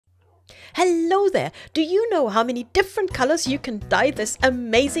Hello there! Do you know how many different colors you can dye this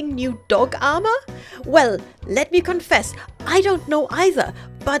amazing new dog armor? Well, let me confess, I don't know either,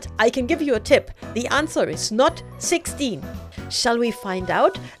 but I can give you a tip. The answer is not 16. Shall we find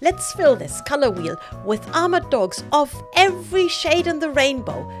out? Let's fill this color wheel with armored dogs of every shade in the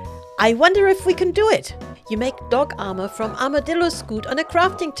rainbow. I wonder if we can do it. You make dog armor from armadillo scoot on a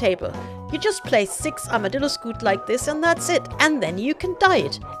crafting table. You just place 6 armadillo scoot like this and that's it, and then you can dye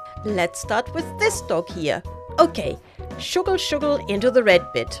it. Let's start with this dog here. Okay, shuggle into the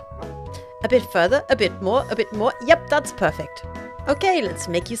red bit. A bit further, a bit more, a bit more. Yep, that's perfect. Okay, let's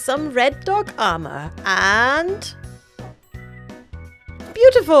make you some red dog armor. And...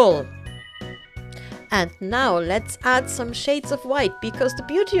 beautiful! And now let's add some shades of white, because the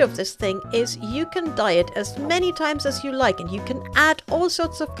beauty of this thing is you can dye it as many times as you like and you can add all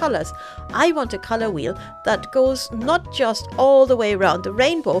sorts of colors. I want a color wheel that goes not just all the way around the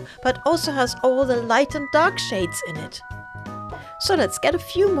rainbow, but also has all the light and dark shades in it. So let's get a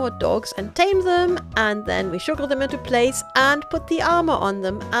few more dogs and tame them, and then we sugar them into place and put the armor on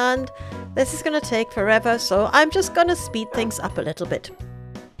them, and this is gonna take forever, so I'm just gonna speed things up a little bit.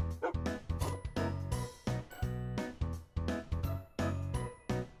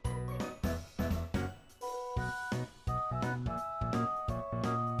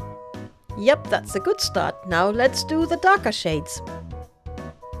 Yep, that's a good start. Now let's do the darker shades.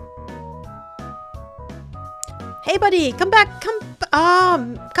 Hey buddy, come back, come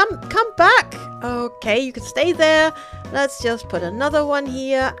back. Okay, you can stay there. Let's just put another one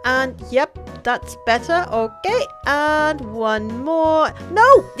here, and yep, that's better. Okay, and one more.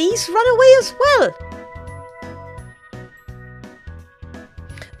 No, these run away as well.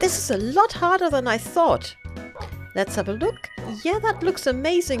 This is a lot harder than I thought. Let's have a look. Yeah, that looks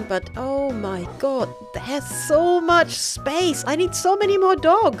amazing, but oh my god, there's so much space. I need so many more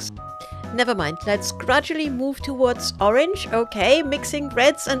dogs. Never mind, let's gradually move towards orange. Okay, mixing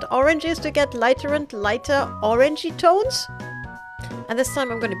reds and oranges to get lighter and lighter orangey tones. And this time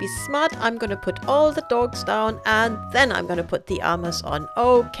I'm going to be smart. I'm going to put all the dogs down and then I'm going to put the armors on.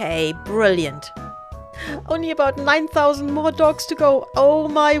 Okay, brilliant. Only about 9,000 more dogs to go. Oh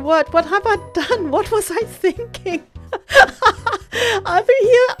my word, what have I done? What was I thinking? I'll be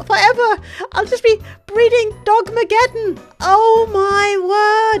here forever. I'll just be breeding Dogmageddon. Oh my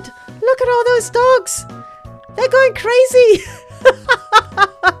word. Look at all those dogs. They're going crazy.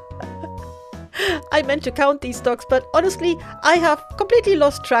 I meant to count these dogs, but honestly, I have completely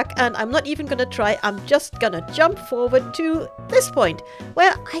lost track and I'm not even going to try. I'm just going to jump forward to this point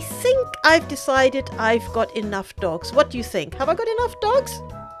where I think I've decided I've got enough dogs. What do you think? Have I got enough dogs?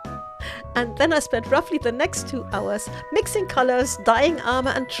 And then I spent roughly the next 2 hours mixing colors, dyeing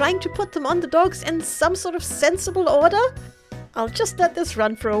armor and trying to put them on the dogs in some sort of sensible order. I'll just let this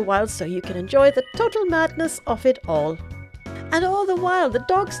run for a while so you can enjoy the total madness of it all. And all the while, the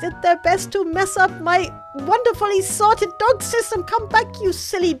dogs did their best to mess up my wonderfully sorted dog system. Come back, you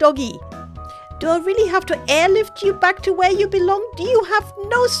silly doggy. Do I really have to airlift you back to where you belong? Do you have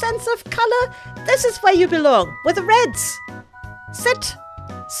no sense of color? This is where you belong, with the reds. Sit.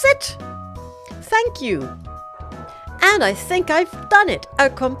 Sit. Thank you. And I think I've done it. A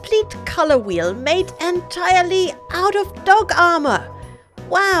complete color wheel made entirely out of dog armor.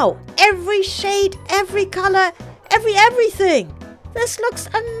 Wow. Every shade, every color, everything. This looks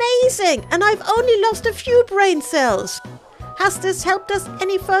amazing, and I've only lost a few brain cells. Has this helped us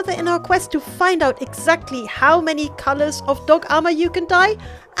any further in our quest to find out exactly how many colors of dog armor you can dye?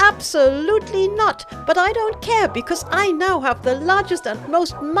 Absolutely not, but I don't care because I now have the largest and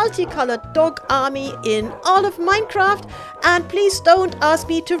most multicolored dog army in all of Minecraft, and please don't ask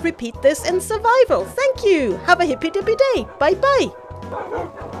me to repeat this in survival. Thank you. Have a hippy dippy day. Bye bye.